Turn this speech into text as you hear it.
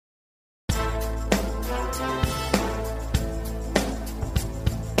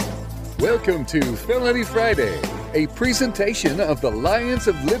Welcome to Felony Friday, a presentation of the Lions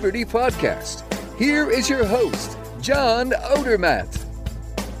of Liberty podcast. Here is your host, John Odermatt.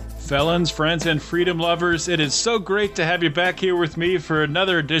 Felons, friends, and freedom lovers, it is so great to have you back here with me for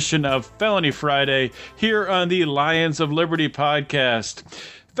another edition of Felony Friday here on the Lions of Liberty podcast.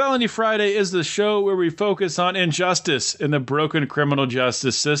 Felony Friday is the show where we focus on injustice in the broken criminal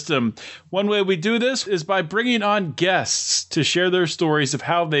justice system. One way we do this is by bringing on guests to share their stories of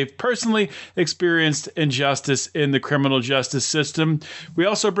how they've personally experienced injustice in the criminal justice system. We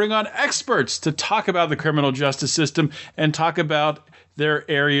also bring on experts to talk about the criminal justice system and talk about their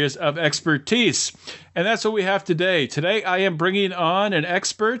areas of expertise. And that's what we have today. Today, I am bringing on an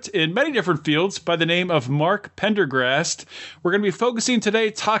expert in many different fields by the name of Mark Pendergrast. We're going to be focusing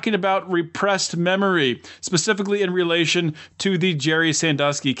today talking about repressed memory, specifically in relation to the Jerry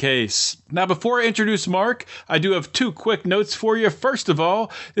Sandusky case. Now, before I introduce Mark, I do have two quick notes for you. First of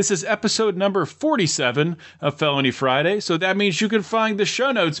all, this is episode number 47 of Felony Friday, so that means you can find the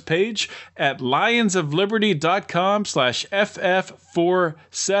show notes page at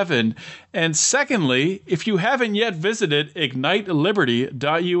lionsofliberty.com/ff47. And secondly, if you haven't yet visited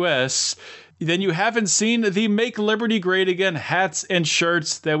igniteliberty.us, then you haven't seen the Make Liberty Great Again hats and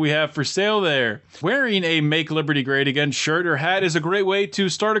shirts that we have for sale there. Wearing a Make Liberty Great Again shirt or hat is a great way to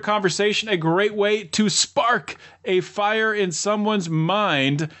start a conversation, a great way to spark a fire in someone's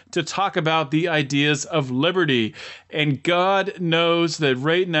mind to talk about the ideas of liberty. And God knows that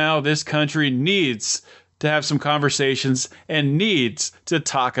right now this country needs to have some conversations and needs to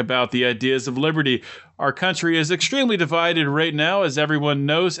talk about the ideas of liberty. Our country is extremely divided right now, as everyone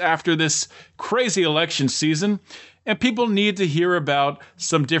knows, after this crazy election season, and people need to hear about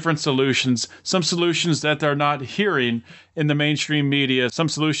some different solutions, some solutions that they're not hearing in the mainstream media, some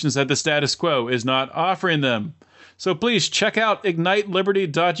solutions that the status quo is not offering them. So please check out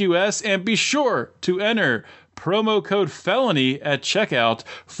igniteliberty.us and be sure to enter promo code Felony at checkout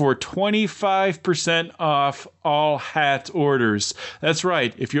for 25% off all hat orders. That's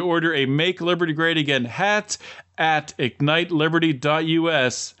right. If you order a Make Liberty Great Again hat at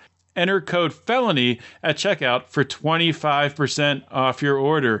igniteliberty.us, enter code Felony at checkout for 25% off your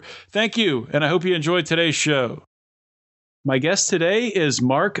order. Thank you, and I hope you enjoyed today's show. My guest today is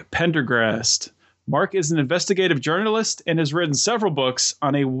Mark Pendergrast. Mark is an investigative journalist and has written several books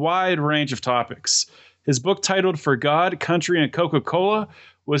on a wide range of topics. His book titled For God, Country, and Coca-Cola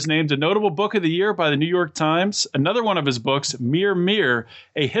was named a notable book of the year by the New York Times. Another one of his books, Mere,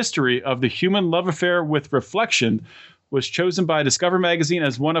 A History of the Human Love Affair with Reflection, was chosen by Discover Magazine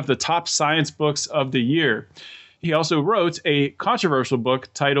as one of the top science books of the year. He also wrote a controversial book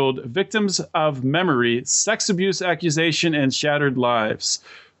titled Victims of Memory, Sex Abuse Accusation and Shattered Lives,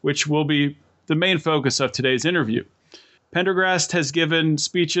 which will be the main focus of today's interview. Pendergrast has given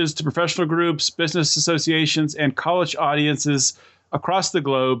speeches to professional groups, business associations, and college audiences across the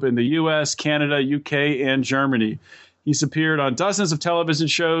globe in the U.S., Canada, UK, and Germany. He's appeared on dozens of television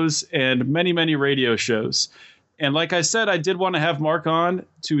shows and many, many radio shows. And like I said, I did want to have Mark on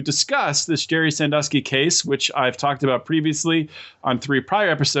to discuss this Jerry Sandusky case, which I've talked about previously on 3 prior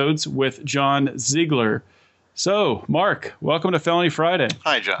episodes with John Ziegler. So, Mark, welcome to Felony Friday.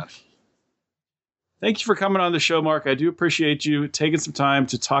 Hi, John. Thank you for coming on the show, Mark. I do appreciate you taking some time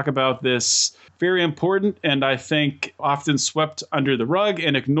to talk about this very important and I think often swept under the rug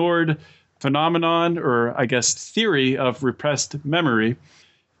and ignored phenomenon, or I guess theory, of repressed memory.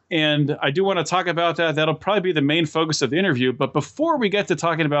 And I do want to talk about that. That'll probably be the main focus of the interview. But before we get to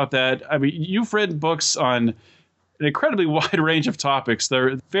talking about that, I mean, you've written books on an incredibly wide range of topics.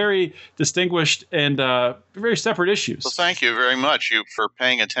 They're very distinguished and very separate issues. Well, thank you very much for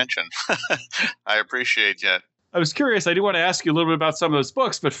paying attention. I appreciate that. I was curious. I do want to ask you a little bit about some of those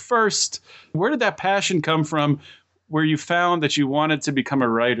books. But first, where did that passion come from where you found that you wanted to become a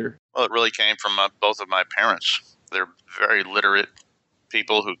writer? Well, it really came from both of my parents. They're very literate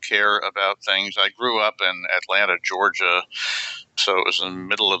people who care about things. I grew up in Atlanta, Georgia, so it was in the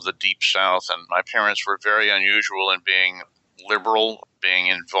middle of the Deep South, and my parents were very unusual in being liberal, being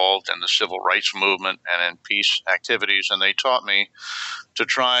involved in the civil rights movement and in peace activities, and they taught me to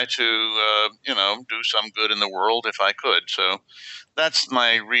try to, do some good in the world if I could. So that's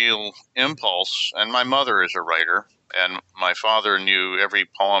my real impulse, and my mother is a writer, and my father knew every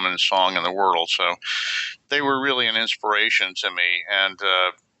poem and song in the world, so they were really an inspiration to me. And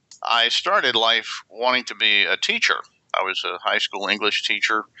I started life wanting to be a teacher. I was a high school English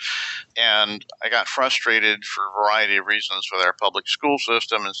teacher, and I got frustrated for a variety of reasons with our public school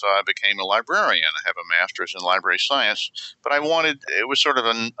system, and so I became a librarian. I have a master's in library science, but it was sort of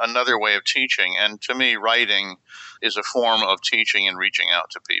another way of teaching, and to me, writing is a form of teaching and reaching out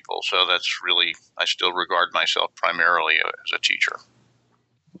to people. So that's really, I still regard myself primarily as a teacher.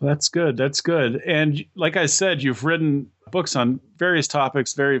 That's good. That's good. And like I said, you've written books on various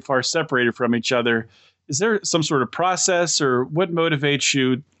topics, very far separated from each other. Is there some sort of process, or what motivates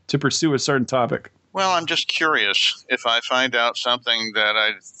you to pursue a certain topic? Well, I'm just curious. If I find out something that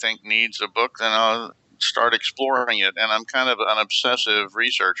I think needs a book, then I'll start exploring it. And I'm kind of an obsessive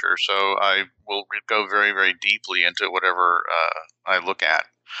researcher, so I will go very, very deeply into whatever I look at.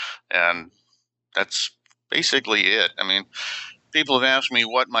 And that's basically it. I mean, people have asked me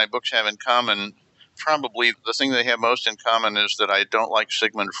what my books have in common. Probably the thing they have most in common is that I don't like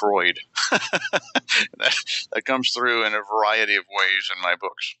Sigmund Freud. that comes through in a variety of ways in my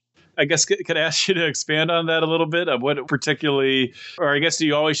books. I guess could I ask you to expand on that a little bit? Of what particularly, or I guess do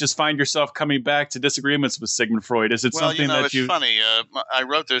you always just find yourself coming back to disagreements with Sigmund Freud? Is it something that it's funny. I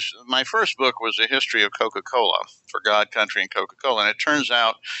wrote this. My first book was a history of Coca-Cola, For God, Country, and Coca-Cola, and it turns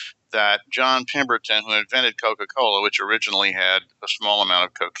out that John Pemberton, who invented Coca-Cola, which originally had a small amount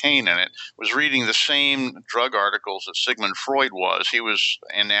of cocaine in it, was reading the same drug articles that Sigmund Freud was. He was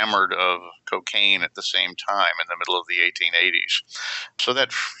enamored of cocaine at the same time in the middle of the 1880s. So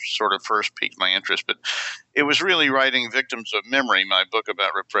that sort of first piqued my interest. But it was really writing Victims of Memory, my book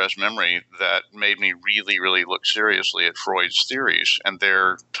about repressed memory, that made me really, really look seriously at Freud's theories. And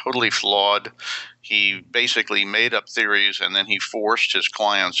they're totally flawed. He basically made up theories, and then he forced his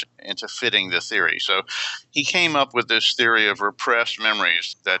clients into fitting the theory. So he came up with this theory of repressed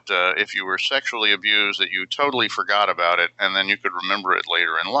memories, that if you were sexually abused, that you totally forgot about it, and then you could remember it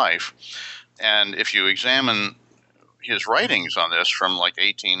later in life. And if you examine his writings on this from like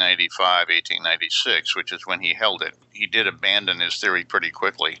 1895, 1896, which is when he held it, he did abandon his theory pretty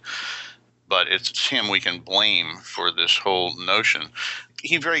quickly. But it's him we can blame for this whole notion.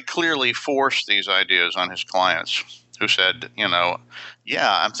 He very clearly forced these ideas on his clients, who said,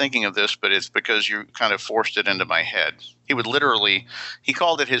 yeah, I'm thinking of this, but it's because you kind of forced it into my head. He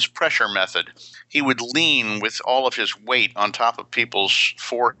called it his pressure method. He would lean with all of his weight on top of people's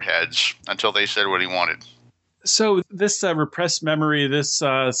foreheads until they said what he wanted. So this repressed memory, this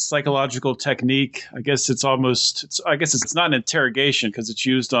psychological technique, I guess it's not an interrogation because it's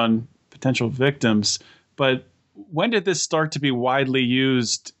used on potential victims, but when did this start to be widely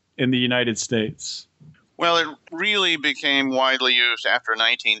used in the United States? Well, it really became widely used after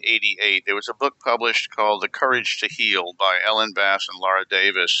 1988. There was a book published called The Courage to Heal by Ellen Bass and Laura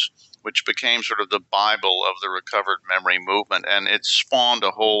Davis, which became sort of the Bible of the recovered memory movement, and it spawned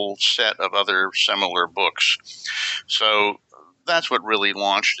a whole set of other similar books. So that's what really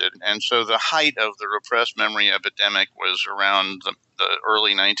launched it. And so the height of the repressed memory epidemic was around the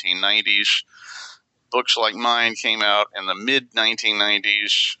early 1990s. Books like mine came out in the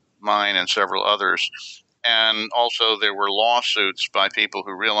mid-1990s, mine and several others. And also there were lawsuits by people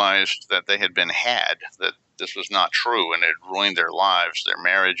who realized that they had been had, that this was not true, and it ruined their lives, their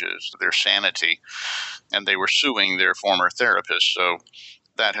marriages, their sanity, and they were suing their former therapist. So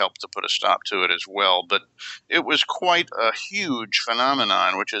that helped to put a stop to it as well. But it was quite a huge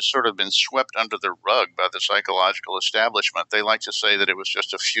phenomenon, which has sort of been swept under the rug by the psychological establishment. They like to say that it was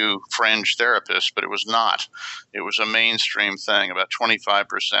just a few fringe therapists, but it was not. It was a mainstream thing. About 25%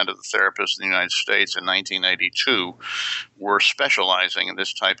 of the therapists in the United States in 1982 were specializing in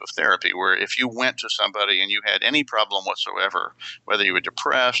this type of therapy, where if you went to somebody and you had any problem whatsoever, whether you were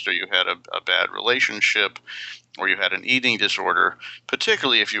depressed or you had a bad relationship, or you had an eating disorder,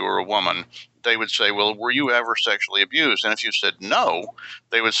 particularly if you were a woman, they would say, well, were you ever sexually abused? And if you said no,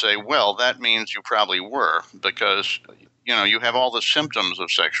 they would say, well, that means you probably were, because you have all the symptoms of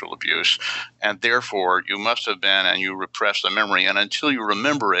sexual abuse, and therefore you must have been, and you repress the memory, and until you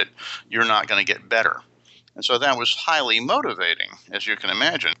remember it, you're not going to get better. And so that was highly motivating, as you can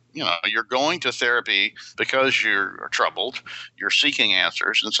imagine. You're going to therapy because you're troubled, you're seeking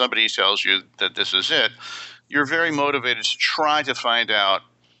answers, and somebody tells you that this is it. You're very motivated to try to find out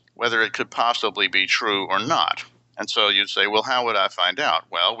whether it could possibly be true or not. And so you'd say, well, how would I find out?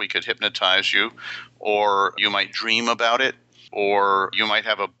 Well, we could hypnotize you, or you might dream about it, or you might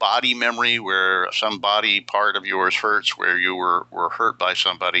have a body memory where some body part of yours hurts, where you were hurt by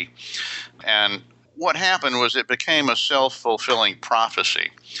somebody. And what happened was it became a self-fulfilling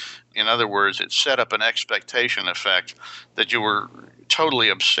prophecy. In other words, it set up an expectation effect that you were totally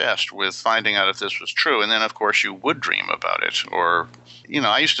obsessed with finding out if this was true. And then, of course, you would dream about it. Or,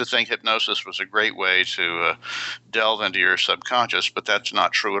 I used to think hypnosis was a great way to delve into your subconscious, but that's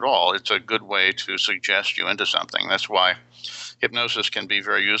not true at all. It's a good way to suggest you into something. That's why hypnosis can be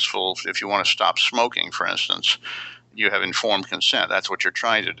very useful if you want to stop smoking, for instance. You have informed consent. That's what you're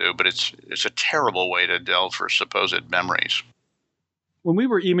trying to do, but it's a terrible way to delve for supposed memories. When we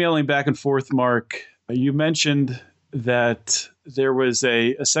were emailing back and forth, Mark, you mentioned that there was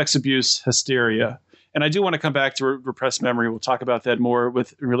a sex abuse hysteria. And I do want to come back to repressed memory. We'll talk about that more in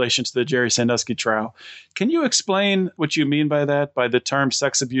relation to the Jerry Sandusky trial. Can you explain what you mean by that, by the term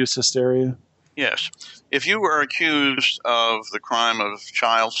sex abuse hysteria? Yes. If you are accused of the crime of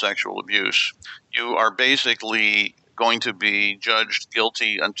child sexual abuse, you are basically going to be judged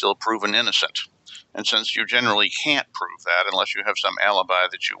guilty until proven innocent. And since you generally can't prove that unless you have some alibi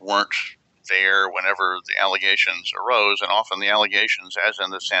that you weren't there whenever the allegations arose, and often the allegations, as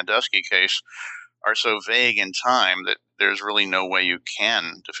in the Sandusky case, are so vague in time that there's really no way you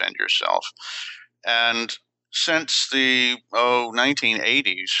can defend yourself. And since the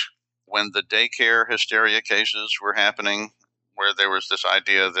 1980s, when the daycare hysteria cases were happening, where there was this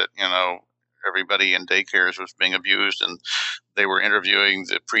idea that, everybody in daycares was being abused, and they were interviewing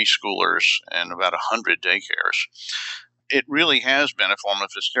the preschoolers in about 100 daycares. It really has been a form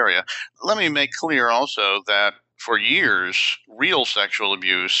of hysteria. Let me make clear also that for years, real sexual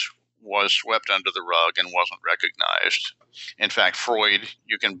abuse was swept under the rug and wasn't recognized. In fact, Freud,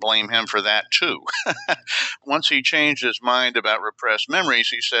 you can blame him for that too. Once he changed his mind about repressed memories,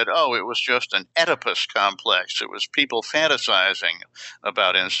 he said, it was just an Oedipus complex. It was people fantasizing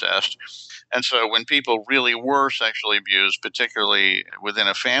about incest. And so when people really were sexually abused, particularly within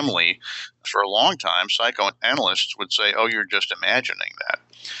a family, for a long time, psychoanalysts would say, you're just imagining that.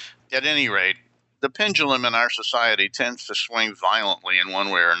 At any rate, the pendulum in our society tends to swing violently in one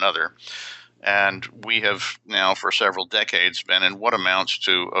way or another. And we have now for several decades been in what amounts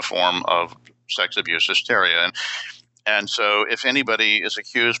to a form of sex abuse hysteria. And so if anybody is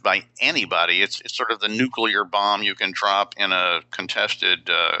accused by anybody, it's sort of the nuclear bomb you can drop in a contested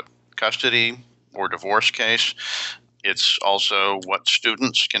custody or divorce case. It's also what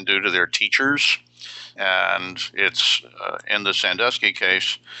students can do to their teachers. And it's, in the Sandusky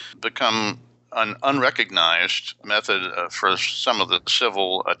case, become an unrecognized method for some of the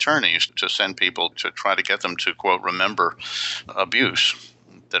civil attorneys to send people to try to get them to, quote, remember abuse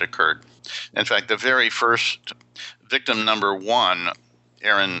that occurred. In fact, the very first victim number one,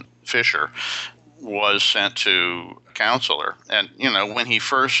 Aaron Fisher, was sent to a counselor. And, when he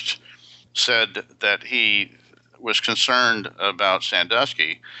first said that he was concerned about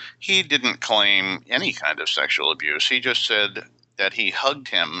Sandusky, he didn't claim any kind of sexual abuse. He just said that he hugged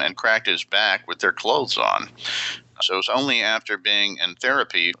him and cracked his back with their clothes on. So it was only after being in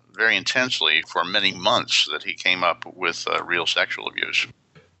therapy very intensely for many months that he came up with real sexual abuse.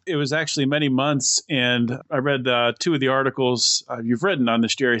 It was actually many months, and I read two of the articles you've written on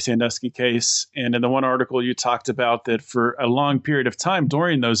this Jerry Sandusky case. And in the one article, you talked about that for a long period of time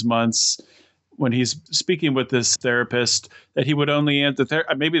during those months, when he's speaking with this therapist, that he would only answer,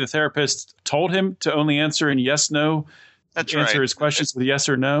 maybe the therapist told him to only answer in yes, no. That's answer right. his questions with yes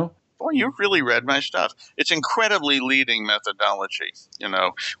or no. Boy, you've really read my stuff. It's incredibly leading methodology.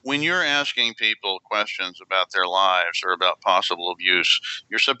 When you're asking people questions about their lives or about possible abuse,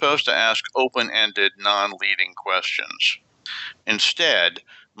 you're supposed to ask open-ended, non-leading questions. Instead,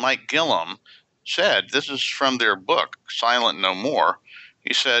 Mike Gillum said, this is from their book, Silent No More.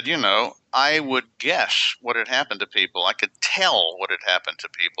 He said, I would guess what had happened to people. I could tell what had happened to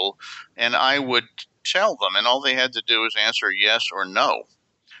people, and I would tell them, and all they had to do was answer yes or no.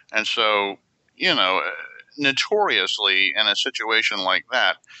 And so, notoriously in a situation like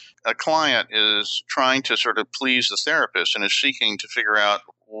that, a client is trying to sort of please the therapist and is seeking to figure out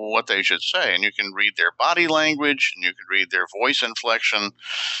what they should say. And you can read their body language and you can read their voice inflection.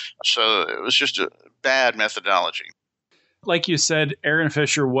 So it was just a bad methodology. Like you said, Aaron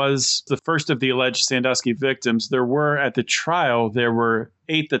Fisher was the first of the alleged Sandusky victims. There were, at the trial, there were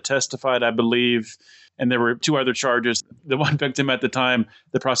 8 that testified, I believe, and there were 2 other charges. The one victim at the time,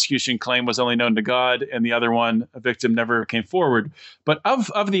 the prosecution claimed was only known to God, and the other one, a victim, never came forward. But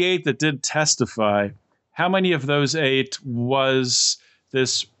of the 8 that did testify, how many of those 8 was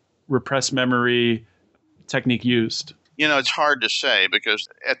this repressed memory technique used? It's hard to say because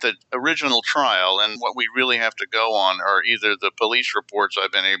at the original trial, and what we really have to go on are either the police reports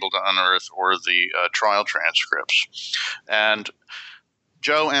I've been able to unearth or the trial transcripts. And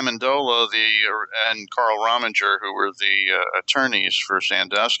Joe Amendola and Carl Rominger, who were the attorneys for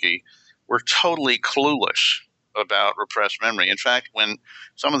Sandusky, were totally clueless about repressed memory. In fact, when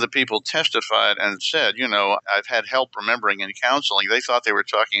some of the people testified and said, I've had help remembering in counseling, they thought they were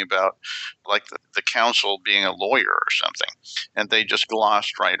talking about like the counsel being a lawyer or something, and they just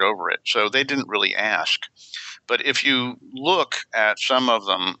glossed right over it. So they didn't really ask. But if you look at some of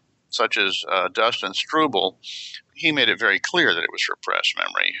them, such as Dustin Struble, he made it very clear that it was repressed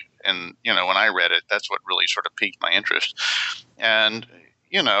memory. And, when I read it, that's what really sort of piqued my interest. And,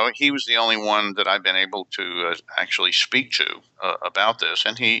 he was the only one that I've been able to actually speak to about this.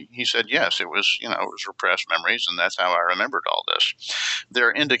 And he said, yes, it was repressed memories, and that's how I remembered all this. There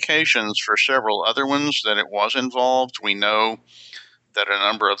are indications for several other ones that it was involved. We know that a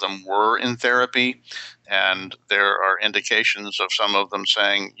number of them were in therapy, and there are indications of some of them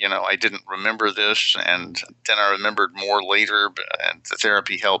saying, I didn't remember this, and then I remembered more later, and the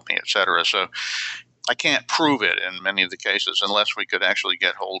therapy helped me, etc. So I can't prove it in many of the cases unless we could actually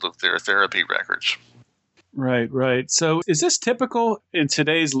get hold of their therapy records. Right. So is this typical in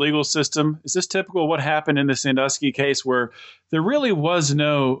today's legal system? Is this typical of what happened in the Sandusky case where there really was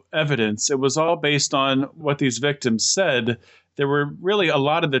no evidence? It was all based on what these victims said. There were really a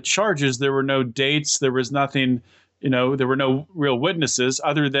lot of the charges. There were no dates. There was nothing, there were no real witnesses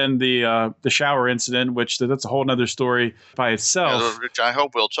other than the shower incident, which that's a whole other story by itself. Yeah, which I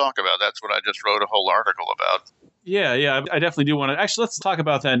hope we'll talk about. That's what I just wrote a whole article about. Yeah, I definitely do want to. Actually, let's talk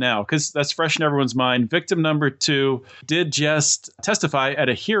about that now because that's fresh in everyone's mind. Victim number 2 did just testify at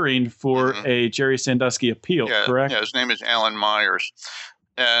a hearing for a Jerry Sandusky appeal, correct? Yeah, his name is Alan Myers.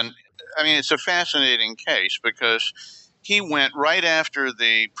 And, it's a fascinating case because he went right after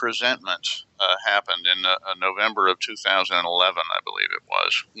the presentment happened in November of 2011, I believe it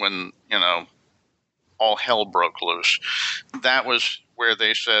was, when, all hell broke loose. That was where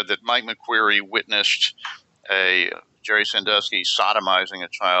they said that Mike McQuarrie witnessed Jerry Sandusky sodomizing a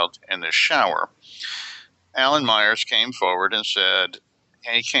child in the shower. Alan Myers came forward and said,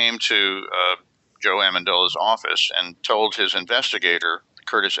 and he came to Joe Amendola's office and told his investigator,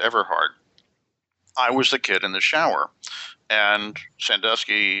 Curtis Everhart, I was the kid in the shower. And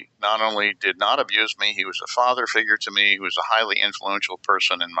Sandusky not only did not abuse me, he was a father figure to me. He was a highly influential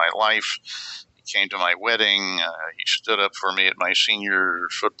person in my life. He came to my wedding. He stood up for me at my senior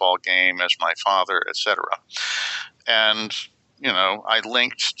football game as my father, etc. And, I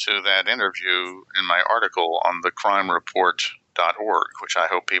linked to that interview in my article on thecrimereport.org, which I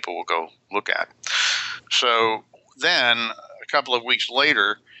hope people will go look at. So then, a couple of weeks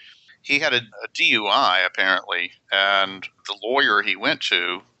later, he had a DUI, apparently, and the lawyer he went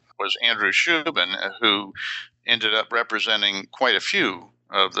to was Andrew Shubin, who ended up representing quite a few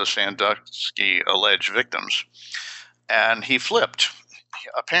of the Sandusky alleged victims. And he flipped.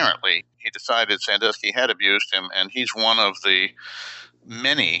 Apparently, he decided Sandusky had abused him, and he's one of the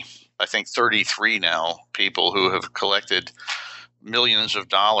many, I think 33 now, people who have collected millions of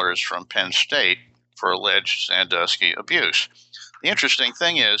dollars from Penn State for alleged Sandusky abuse. The interesting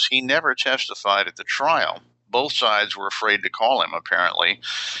thing is he never testified at the trial. Both sides were afraid to call him, apparently.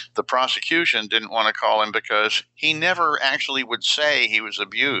 The prosecution didn't want to call him because he never actually would say he was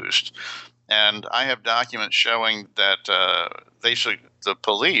abused. And I have documents showing that the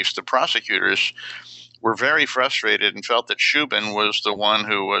police, the prosecutors, were very frustrated and felt that Shubin was the one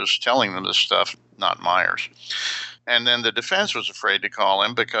who was telling them this stuff, not Myers. And then the defense was afraid to call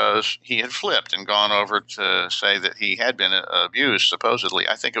him because he had flipped and gone over to say that he had been abused, supposedly.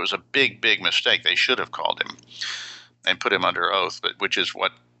 I think it was a big, big mistake. They should have called him and put him under oath, which is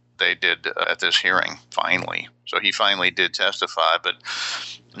what they did at this hearing, finally. So he finally did testify, but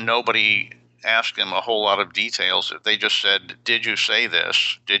nobody asked him a whole lot of details. They just said, did you say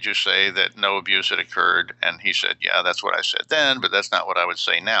this? Did you say that no abuse had occurred? And he said, yeah, that's what I said then, but that's not what I would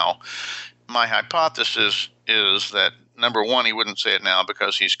say now. My hypothesis is that, number one, he wouldn't say it now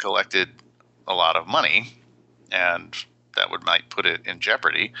because he's collected a lot of money, and that might put it in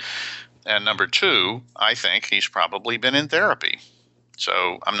jeopardy. And number two, I think he's probably been in therapy.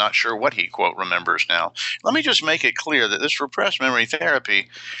 So I'm not sure what he, quote, remembers now. Let me just make it clear that this repressed memory therapy,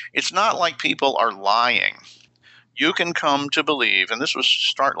 it's not like people are lying. You can come to believe, and this was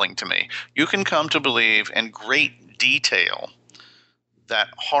startling to me, you can come to believe in great detail that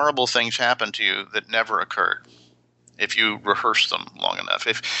horrible things happen to you that never occurred if you rehearse them long enough.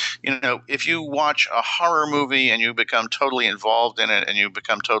 If you watch a horror movie and you become totally involved in it and you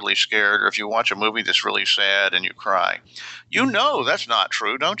become totally scared, or if you watch a movie that's really sad and you cry, that's not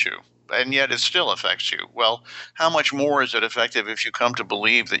true, don't you? And yet it still affects you. Well, how much more is it effective if you come to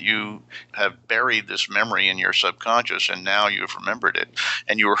believe that you have buried this memory in your subconscious and now you've remembered it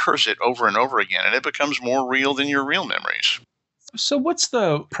and you rehearse it over and over again and it becomes more real than your real memories? So what's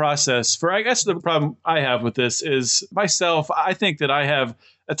the process for, I guess the problem I have with this is myself, I think that I have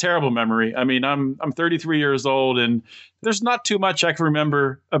a terrible memory. I mean, I'm 33 years old and there's not too much I can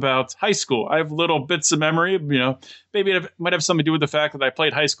remember about high school. I have little bits of memory, maybe it might have something to do with the fact that I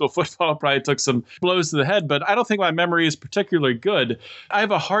played high school football, probably took some blows to the head, but I don't think my memory is particularly good. I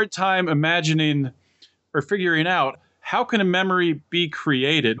have a hard time imagining or figuring out, how can a memory be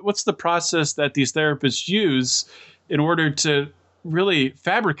created? What's the process that these therapists use in order to really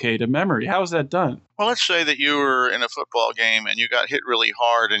fabricate a memory? How is that done? Well, let's say that you were in a football game and you got hit really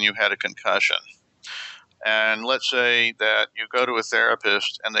hard and you had a concussion. And let's say that you go to a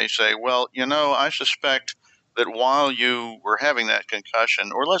therapist and they say, well, I suspect that while you were having that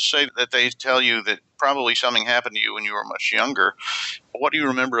concussion, or let's say that they tell you that probably something happened to you when you were much younger. What do you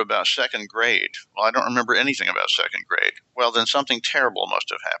remember about second grade? Well, I don't remember anything about second grade. Well, then something terrible must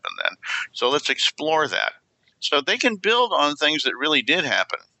have happened then. So let's explore that. So they can build on things that really did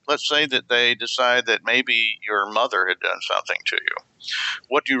happen. Let's say that they decide that maybe your mother had done something to you.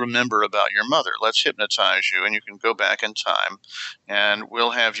 What do you remember about your mother? Let's hypnotize you, and you can go back in time, and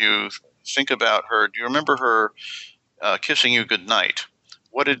we'll have you think about her. Do you remember her kissing you goodnight?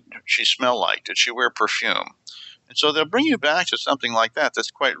 What did she smell like? Did she wear perfume? And so they'll bring you back to something like that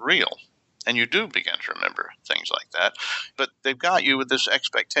that's quite real. And you do begin to remember things like that. But they've got you with this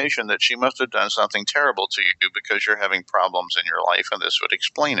expectation that she must have done something terrible to you because you're having problems in your life, and this would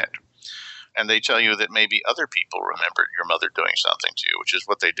explain it. And they tell you that maybe other people remembered your mother doing something to you, which is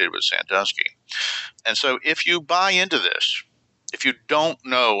what they did with Sandusky. And so if you buy into this, if you don't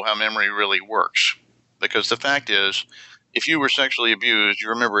know how memory really works, because the fact is, if you were sexually abused, you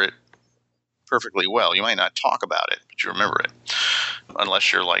remember it perfectly well. You might not talk about it, but you remember it.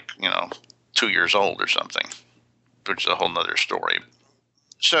 Unless you're 2 years old or something, which is a whole nother story.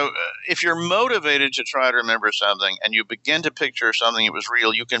 So if you're motivated to try to remember something and you begin to picture something that was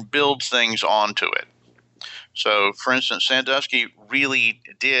real, you can build things onto it. So, for instance, Sandusky really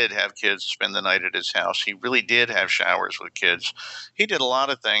did have kids spend the night at his house. He really did have showers with kids. He did a lot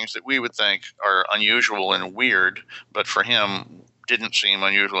of things that we would think are unusual and weird, but for him didn't seem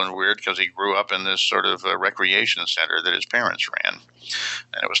unusual and weird because he grew up in this sort of recreation center that his parents ran,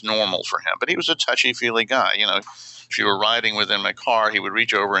 and it was normal for him. But he was a touchy-feely guy. If you were riding with him in a car, he would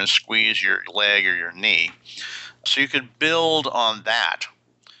reach over and squeeze your leg or your knee. So you could build on that,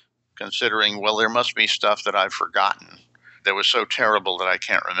 considering, well, there must be stuff that I've forgotten that was so terrible that I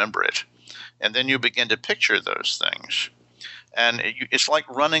can't remember it. And then you begin to picture those things. And it's like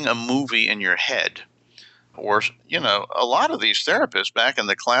running a movie in your head. Or, a lot of these therapists back in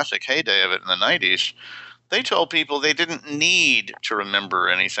the classic heyday of it in the 90s, they told people they didn't need to remember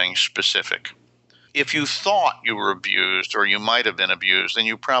anything specific. If you thought you were abused or you might have been abused, then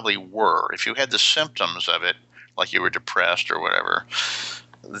you probably were. If you had the symptoms of it, like you were depressed or whatever,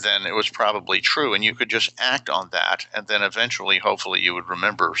 then it was probably true. And you could just act on that. And then eventually, hopefully, you would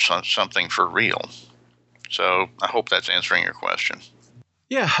remember something for real. So I hope that's answering your question.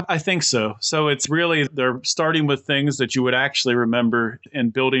 Yeah, I think so. So it's really, they're starting with things that you would actually remember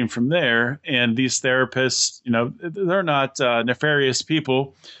and building from there. And these therapists, they're not nefarious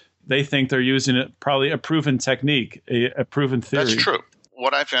people. They think they're using probably a proven technique, a proven theory. That's true.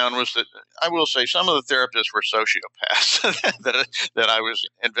 What I found was that, I will say, some of the therapists were sociopaths that I was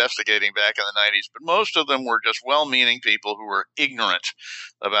investigating back in the 90s. But most of them were just well-meaning people who were ignorant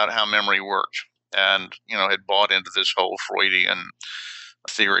about how memory worked and, had bought into this whole Freudian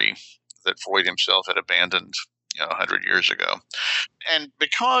theory that Freud himself had abandoned 100 years ago. And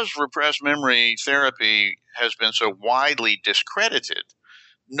because repressed memory therapy has been so widely discredited,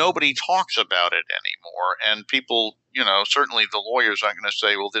 nobody talks about it anymore. And people, certainly the lawyers aren't going to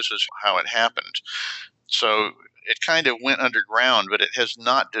say, well, this is how it happened. So it kind of went underground, but it has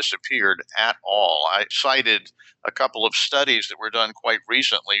not disappeared at all. I cited a couple of studies that were done quite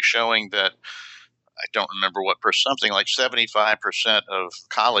recently showing that, I don't remember what, something like 75% of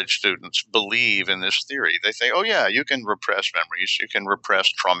college students believe in this theory. They say, oh, yeah, you can repress memories. You can repress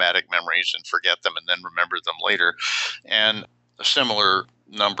traumatic memories and forget them and then remember them later. And a similar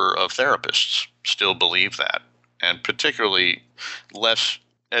number of therapists still believe that. And particularly less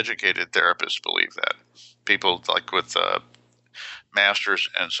educated therapists believe that. People like with masters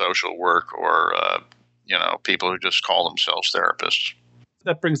in social work or, people who just call themselves therapists.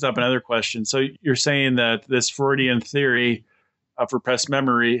 That brings up another question. So you're saying that this Freudian theory of repressed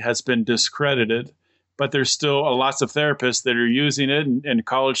memory has been discredited, but there's still lots of therapists that are using it, and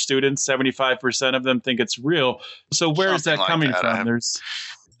college students, 75% of them think it's real. So where is that coming from?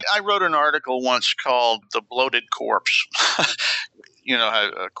 I wrote an article once called "The Bloated Corpse." How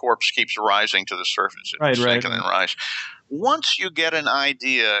a corpse keeps rising to the surface. It sink and then rise. Once you get an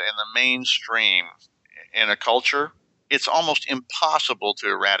idea in the mainstream in a culture, it's almost impossible to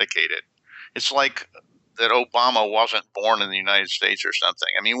eradicate it. It's like that Obama wasn't born in the United States or something.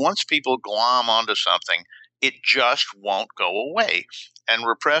 I mean, once people glom onto something, it just won't go away. And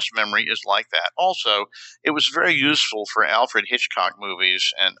repressed memory is like that. Also, it was very useful for Alfred Hitchcock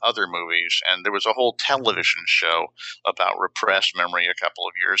movies and other movies. And there was a whole television show about repressed memory a couple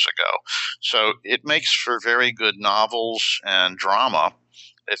of years ago. So it makes for very good novels and drama.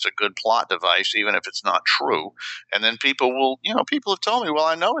 It's a good plot device, even if it's not true. And then people have told me, well,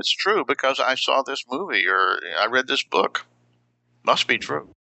 I know it's true because I saw this movie or I read this book. Must be true.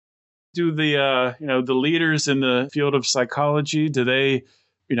 Do the leaders in the field of psychology, do they,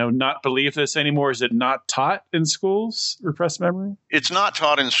 not believe this anymore? Is it not taught in schools, repressed memory? It's not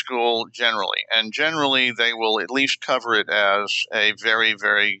taught in school generally. And generally, they will at least cover it as a very,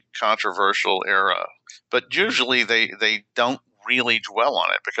 very controversial era. But usually they don't really dwell on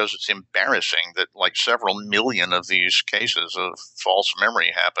it because it's embarrassing that like several million of these cases of false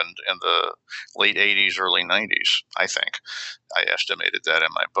memory happened in the late 80s, early 90s, I think. I estimated that in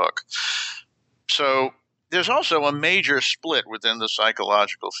my book. So there's also a major split within the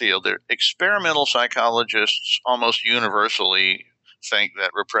psychological field. Experimental psychologists almost universally think that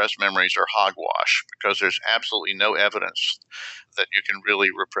repressed memories are hogwash because there's absolutely no evidence that you can really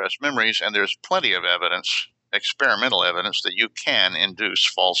repress memories, and there's plenty of evidence, experimental evidence, that you can induce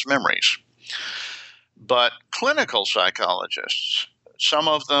false memories. But clinical psychologists, some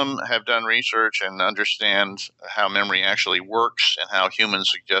of them have done research and understand how memory actually works and how human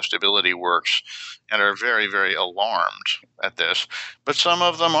suggestibility works and are very, very alarmed at this. But some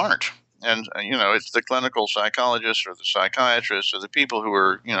of them aren't. And, it's the clinical psychologists or the psychiatrists or the people who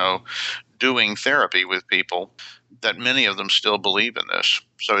are, doing therapy with people that many of them still believe in this.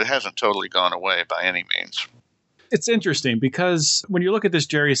 So it hasn't totally gone away by any means. It's interesting because when you look at this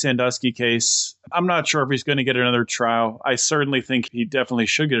Jerry Sandusky case, I'm not sure if he's going to get another trial. I certainly think he definitely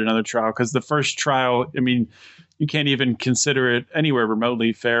should get another trial because the first trial, you can't even consider it anywhere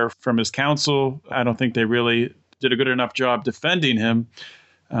remotely fair from his counsel. I don't think they really did a good enough job defending him,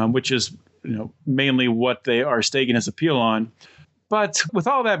 which is, mainly what they are staking his appeal on. But with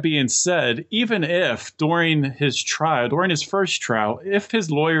all that being said, even if during his first trial, if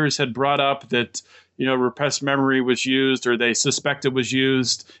his lawyers had brought up that repressed memory was used or they suspect it was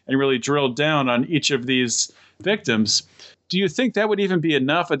used and really drilled down on each of these victims, do you think that would even be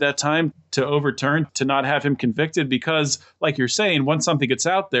enough at that time to overturn, to not have him convicted? Because like you're saying, once something gets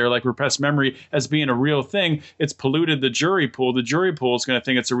out there, like repressed memory as being a real thing, it's polluted the jury pool. The jury pool is going to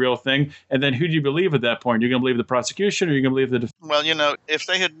think it's a real thing. And then who do you believe at that point? You're going to believe the prosecution or you're going to believe the defense? Well, if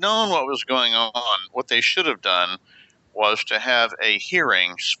they had known what was going on, what they should have done was to have a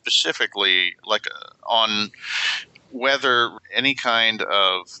hearing specifically on whether any kind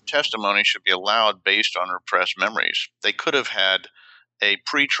of testimony should be allowed based on repressed memories. They could have had a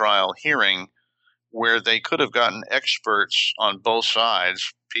pretrial hearing where they could have gotten experts on both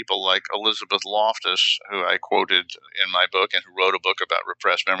sides, people like Elizabeth Loftus, who I quoted in my book and who wrote a book about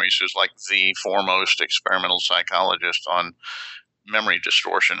repressed memories, who's like the foremost experimental psychologist on memory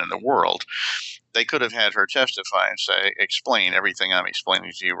distortion in the world. They could have had her testify and explain everything I'm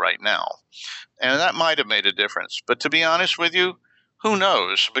explaining to you right now. And that might have made a difference. But to be honest with you, who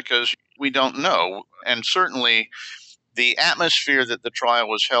knows? Because we don't know. And certainly the atmosphere that the trial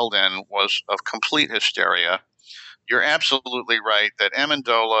was held in was of complete hysteria. You're absolutely right that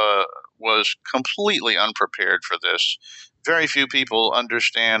Amendola was completely unprepared for this. Very few people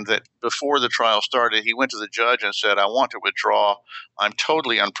understand that before the trial started, he went to the judge and said, I want to withdraw. I'm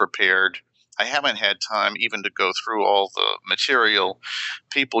totally unprepared. I haven't had time even to go through all the material.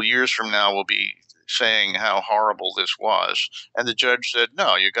 People years from now will be saying how horrible this was. And the judge said,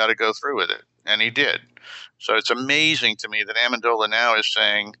 no, you got to go through with it. And he did. So it's amazing to me that Amendola now is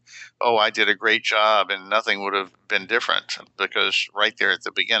saying, oh, I did a great job and nothing would have been different, because right there at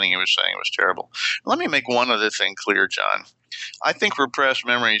the beginning he was saying it was terrible. Let me make one other thing clear, John. I think repressed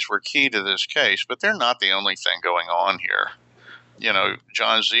memories were key to this case, but they're not the only thing going on here.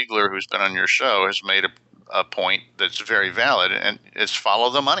 John Ziegler, who's been on your show, has made a point that's very valid, and it's follow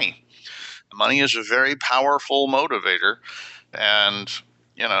the money. Money is a very powerful motivator, and,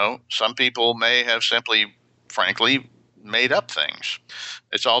 some people may have simply, frankly, made up things.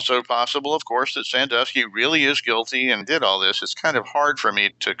 It's also possible, of course, that Sandusky really is guilty and did all this. It's kind of hard for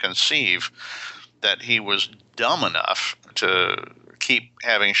me to conceive that he was dumb enough to keep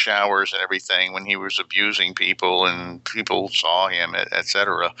having showers and everything when he was abusing people and people saw him, et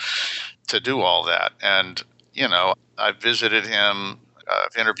cetera, to do all that. And, I've visited him.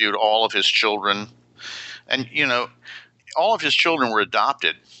 I've interviewed all of his children. And, all of his children were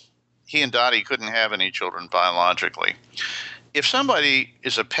adopted. He and Dottie couldn't have any children biologically. If somebody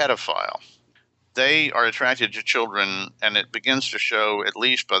is a pedophile, they are attracted to children, and it begins to show at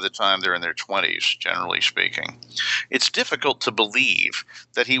least by the time they're in their 20s, generally speaking. It's difficult to believe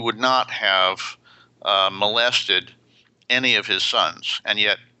that he would not have molested any of his sons, and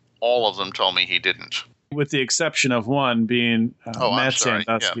yet all of them told me he didn't. With the exception of one being Matt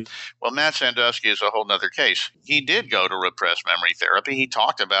Sandusky. Yeah. Well, Matt Sandusky is a whole other case. He did go to repressed memory therapy. He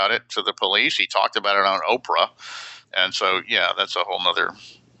talked about it to the police. He talked about it on Oprah. And so, yeah, that's a whole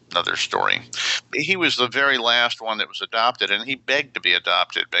another story. He was the very last one that was adopted, and he begged to be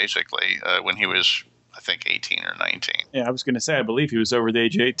adopted, basically, when he was, I think, 18 or 19. Yeah, I was going to say, I believe he was over the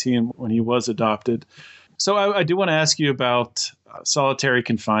age of 18 when he was adopted. So I do want to ask you about solitary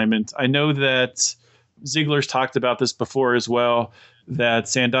confinement. I know that Ziegler's talked about this before as well, that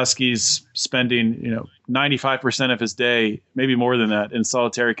Sandusky's spending, 95% of his day, maybe more than that, in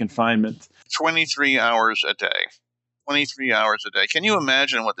solitary confinement. 23 hours a day. 23 hours a day. Can you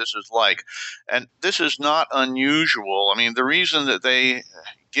imagine what this is like? And this is not unusual. I mean, the reason that they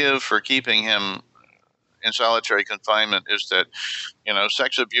give for keeping him in solitary confinement is that,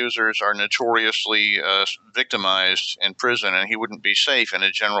 sex abusers are notoriously victimized in prison, and he wouldn't be safe in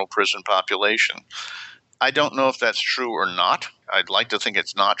a general prison population. I don't know if that's true or not. I'd like to think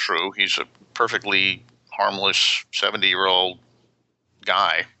it's not true. He's a perfectly harmless 70-year-old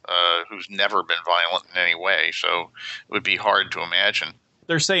guy who's never been violent in any way, so it would be hard to imagine.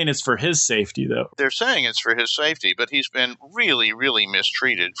 They're saying it's for his safety, though. They're saying it's for his safety, but he's been really, really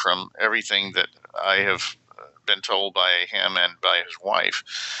mistreated from everything that I have been told by him and by his wife.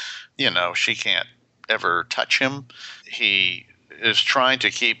 She can't ever touch him. He is trying to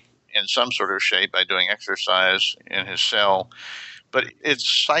keep in some sort of shape by doing exercise in his cell. But it's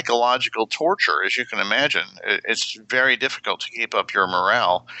psychological torture, as you can imagine. It's very difficult to keep up your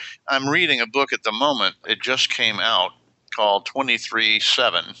morale. I'm reading a book at the moment. It just came out called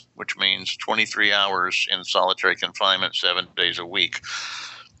 23/7, which means 23 hours in solitary confinement, 7 days a week.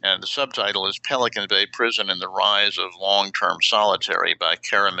 And the subtitle is Pelican Bay Prison and the Rise of Long-Term Solitary by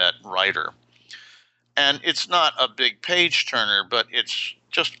Karamet Ryder. And it's not a big page-turner, but it's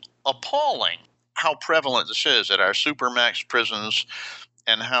just appalling how prevalent this is at our supermax prisons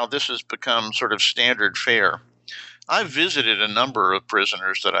and how this has become sort of standard fare. I've visited a number of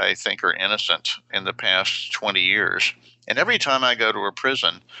prisoners that I think are innocent in the past 20 years. And every time I go to a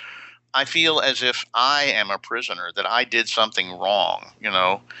prison, I feel as if I am a prisoner, that I did something wrong.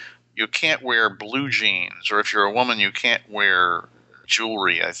 You can't wear blue jeans, or if you're a woman, you can't wear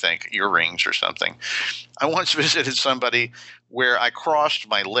jewelry, I think, earrings or something. I once visited somebody where I crossed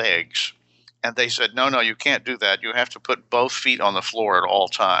my legs, and they said, no, you can't do that. You have to put both feet on the floor at all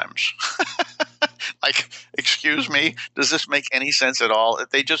times. Like, excuse me, does this make any sense at all?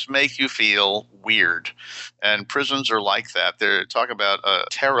 They just make you feel weird. And prisons are like that. They talk about a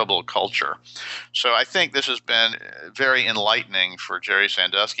terrible culture. So I think this has been very enlightening for Jerry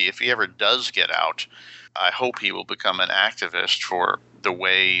Sandusky. If he ever does get out, I hope he will become an activist for the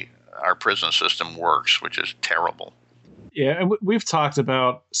way our prison system works, which is terrible. Yeah, and we've talked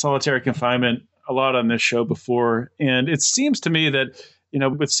about solitary confinement a lot on this show before, and it seems to me that,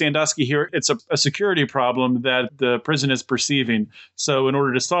 with Sandusky here, it's a security problem that the prison is perceiving. So in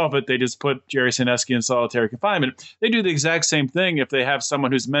order to solve it, they just put Jerry Sandusky in solitary confinement. They do the exact same thing if they have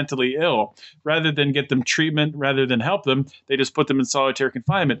someone who's mentally ill. Rather than get them treatment, rather than help them, they just put them in solitary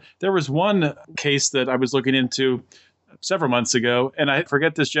confinement. There was one case that I was looking into several months ago, and I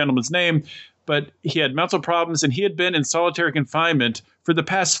forget this gentleman's name, but he had mental problems, and he had been in solitary confinement for the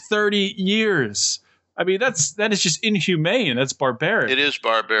past 30 years. I mean, that is just inhumane. That's barbaric. It is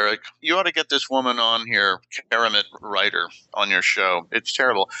barbaric. You ought to get this woman on here, Karamet Ryder, on your show. It's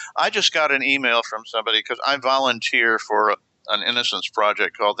terrible. I just got an email from somebody because I volunteer for an innocence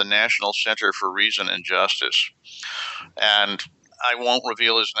project called the National Center for Reason and Justice. And I won't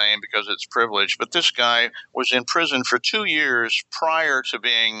reveal his name because it's privileged, but this guy was in prison for 2 years prior to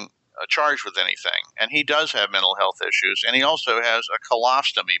being charged with anything. And he does have mental health issues. And he also has a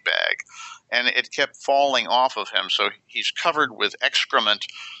colostomy bag. And it kept falling off of him. So he's covered with excrement.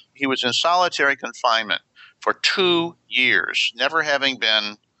 He was in solitary confinement for 2 years, never having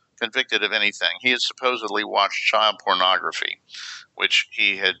been convicted of anything. He had supposedly watched child pornography, which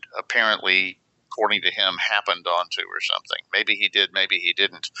he had apparently, according to him, happened onto or something. Maybe he did, maybe he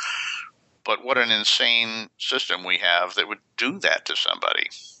didn't. But what an insane system we have that would do that to somebody.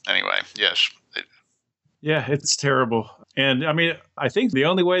 Anyway, yes, Yeah, it's terrible. And I mean, I think the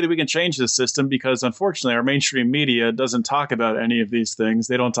only way that we can change this system, because unfortunately our mainstream media doesn't talk about any of these things.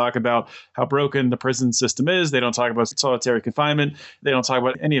 They don't talk about how broken the prison system is. They don't talk about solitary confinement. They don't talk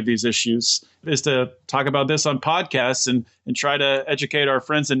about any of these issues. Is to talk about this on podcasts and try to educate our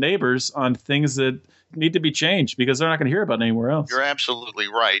friends and neighbors on things that need to be changed, because they're not going to hear about it anywhere else. You're absolutely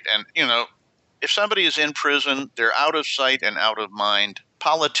right. And, if somebody is in prison, they're out of sight and out of mind.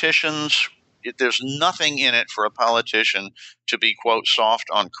 Politicians, there's nothing in it for a politician to be, quote, soft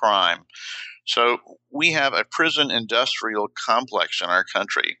on crime. So we have a prison industrial complex in our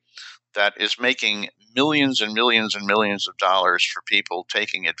country that is making millions and millions and millions of dollars for people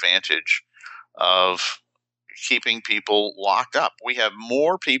taking advantage of keeping people locked up. We have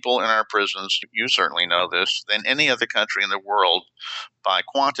more people in our prisons, you certainly know this, than any other country in the world by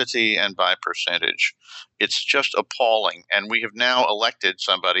quantity and by percentage. It's just appalling. And we have now elected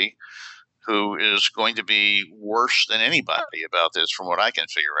somebody who is going to be worse than anybody about this, from what I can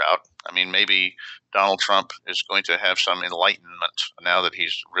figure out. I mean, maybe Donald Trump is going to have some enlightenment now that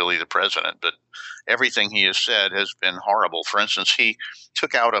he's really the president, but everything he has said has been horrible. For instance, he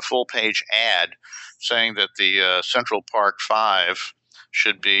took out a full-page ad saying that the Central Park Five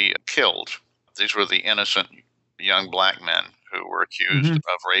should be killed. These were the innocent young black men who were accused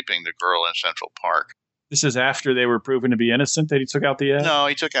of raping the girl in Central Park. This is after they were proven to be innocent that he took out the ad? No,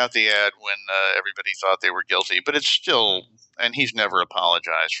 he took out the ad when everybody thought they were guilty. But it's still, and he's never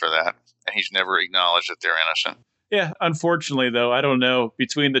apologized for that. And he's never acknowledged that they're innocent. Yeah, unfortunately, though, I don't know.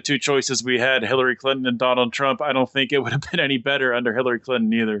 Between the two choices we had, Hillary Clinton and Donald Trump, I don't think it would have been any better under Hillary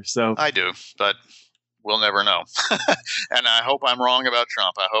Clinton either. So I do, but we'll never know. And I hope I'm wrong about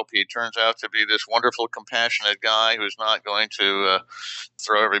Trump. I hope he turns out to be this wonderful, compassionate guy who's not going to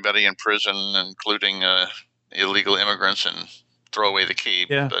throw everybody in prison, including illegal immigrants, and throw away the key.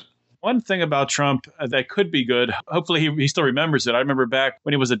 Yeah. But one thing about Trump that could be good, hopefully he still remembers it. I remember back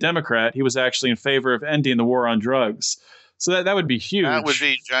when he was a Democrat, he was actually in favor of ending the war on drugs. So that would be huge. That would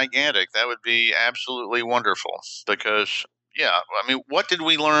be gigantic. That would be absolutely wonderful. Because, what did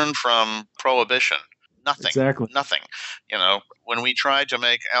we learn from Prohibition? Nothing. Exactly. Nothing. When we tried to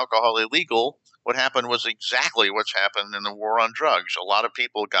make alcohol illegal, what happened was exactly what's happened in the war on drugs. A lot of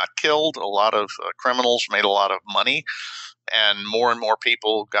people got killed. A lot of criminals made a lot of money. And more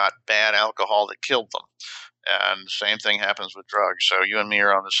people got bad alcohol that killed them. And the same thing happens with drugs. So you and me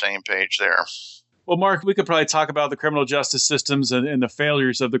are on the same page there. Well, Mark, we could probably talk about the criminal justice systems and the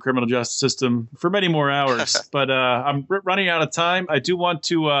failures of the criminal justice system for many more hours. But I'm running out of time. I do want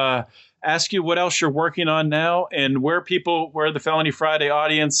to ask you what else you're working on now, and where the Felony Friday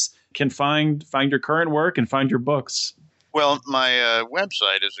audience can find your current work and find your books. Well, my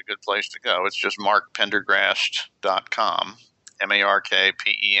website is a good place to go. It's just markpendergrast.com,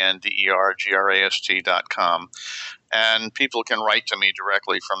 markpendergrast.com. And people can write to me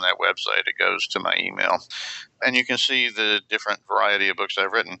directly from that website. It goes to my email. And you can see the different variety of books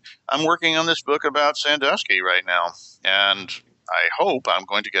I've written. I'm working on this book about Sandusky right now. And I hope I'm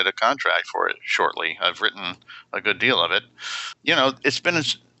going to get a contract for it shortly. I've written a good deal of it. It's been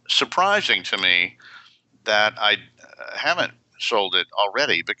surprising to me that I haven't sold it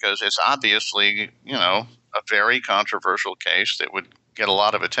already, because it's obviously, a very controversial case that would get a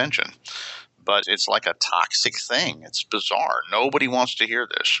lot of attention. But it's like a toxic thing. It's bizarre. Nobody wants to hear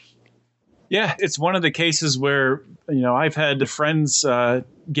this. Yeah, it's one of the cases where, I've had friends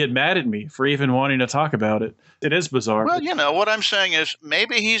get mad at me for even wanting to talk about it. It is bizarre. Well, what I'm saying is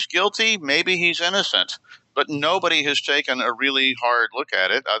maybe he's guilty, maybe he's innocent. But nobody has taken a really hard look at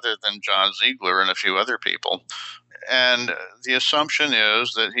it other than John Ziegler and a few other people. And the assumption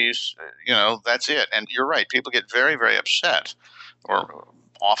is that he's, that's it. And you're right. People get very, very upset, or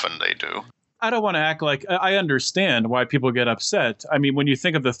often they do. I don't want to act like I understand why people get upset. I mean, when you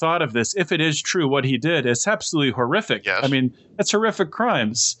think of the thought of this, if it is true what he did, it's absolutely horrific. Yes. I mean, that's horrific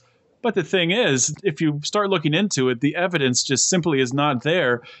crimes. But the thing is, if you start looking into it, the evidence just simply is not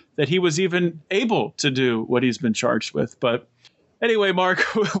there that he was even able to do what he's been charged with. But anyway, Mark,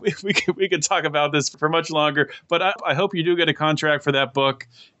 we could talk about this for much longer. But I hope you do get a contract for that book.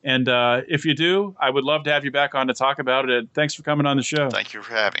 And if you do, I would love to have you back on to talk about it. Thanks for coming on the show. Thank you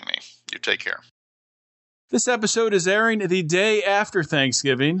for having me. You take care. This episode is airing the day after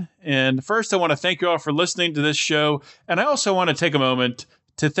Thanksgiving. And first, I want to thank you all for listening to this show. And I also want to take a moment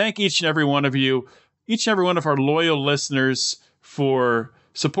to thank each and every one of you, each and every one of our loyal listeners, for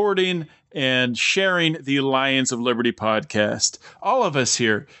supporting and sharing the Lions of Liberty podcast. All of us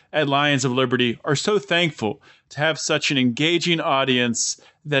here at Lions of Liberty are so thankful to have such an engaging audience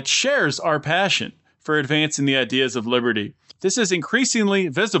that shares our passion for advancing the ideas of liberty. This is increasingly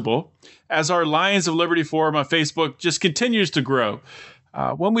visible as our Lions of Liberty forum on Facebook just continues to grow.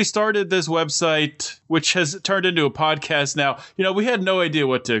 When we started this website, which has turned into a podcast now, we had no idea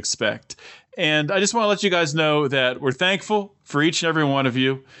what to expect. And I just want to let you guys know that we're thankful for each and every one of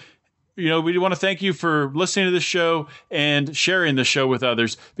you. We want to thank you for listening to the show and sharing the show with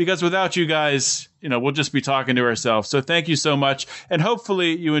others, because without you guys, we'll just be talking to ourselves. So thank you so much. And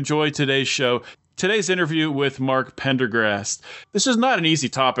hopefully you enjoyed today's show. Today's interview with Mark Pendergrast. This is not an easy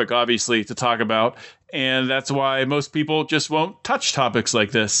topic, obviously, to talk about, and that's why most people just won't touch topics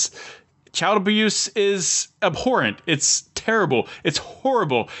like this. Child abuse is abhorrent. It's terrible. It's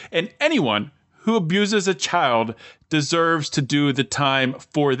horrible. And anyone who abuses a child deserves to do the time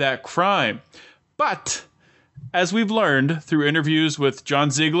for that crime. But as we've learned through interviews with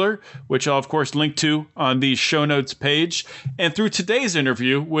John Ziegler, which I'll of course link to on the show notes page, and through today's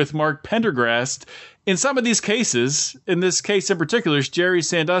interview with Mark Pendergrast, in some of these cases, in this case in particular, Jerry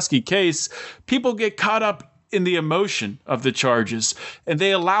Sandusky case, people get caught up in the emotion of the charges, and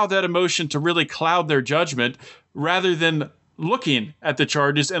they allow that emotion to really cloud their judgment rather than looking at the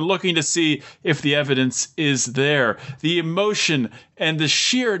charges and looking to see if the evidence is there. The emotion and the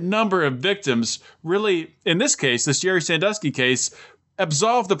sheer number of victims really, in this case, this Jerry Sandusky case,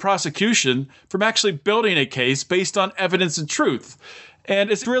 absolved the prosecution from actually building a case based on evidence and truth. And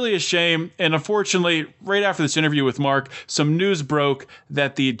it's really a shame. And unfortunately, right after this interview with Mark, some news broke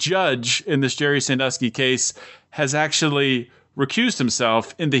that the judge in this Jerry Sandusky case has actually recused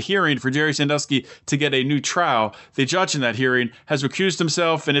himself in the hearing for Jerry Sandusky to get a new trial. The judge in that hearing has recused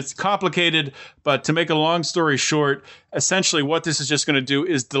himself, and it's complicated, but to make a long story short, essentially what this is just going to do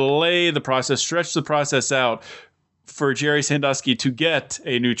is delay the process, stretch the process out for Jerry Sandusky to get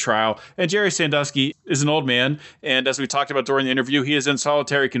a new trial. And Jerry Sandusky is an old man, and as we talked about during the interview, he is in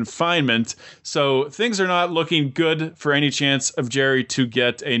solitary confinement. So things are not looking good for any chance of Jerry to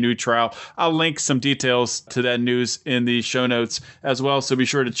get a new trial. I'll link some details to that news in the show notes as well, so be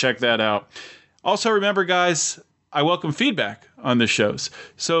sure to check that out. Also, remember, guys, I welcome feedback on the shows.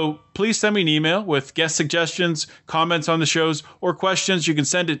 So please send me an email with guest suggestions, comments on the shows, or questions. You can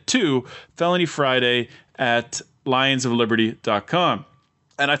send it to felonyfriday@lionsofliberty.com.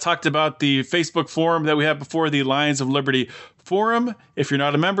 And I talked about the Facebook forum that we have before, the Lions of Liberty forum. If you're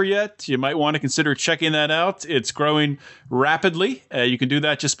not a member yet, you might want to consider checking that out. It's growing rapidly. You can do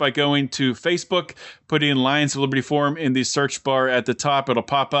that just by going to Facebook, putting Lions of Liberty forum in the search bar at the top. It'll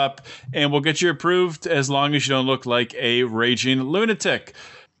pop up, and we'll get you approved as long as you don't look like a raging lunatic.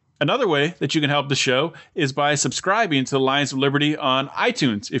 Another way that you can help the show is by subscribing to the Lions of Liberty on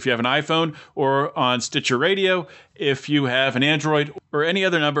iTunes if you have an iPhone, or on Stitcher Radio if you have an Android, or any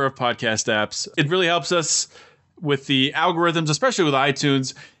other number of podcast apps. It really helps us with the algorithms, especially with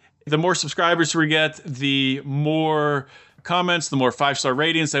iTunes. The more subscribers we get, the more comments, the more 5-star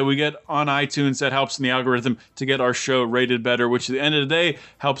ratings that we get on iTunes. That helps in the algorithm to get our show rated better, which at the end of the day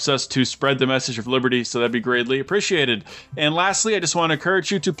helps us to spread the message of liberty. So that'd be greatly appreciated. And lastly, I just want to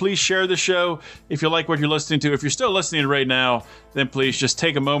encourage you to please share the show if you like what you're listening to. If you're still listening right now, then please just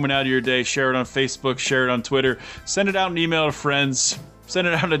take a moment out of your day, share it on Facebook, share it on Twitter, send it out in email to friends, send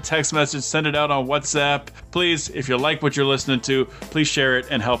it out in a text message, send it out on WhatsApp. Please, if you like what you're listening to, please share it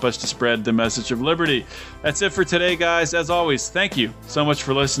and help us to spread the message of liberty. That's it for today, guys. As always, thank you so much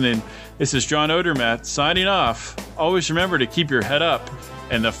for listening. This is John Odermatt signing off. Always remember to keep your head up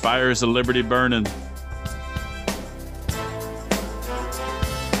and the fires of liberty burning.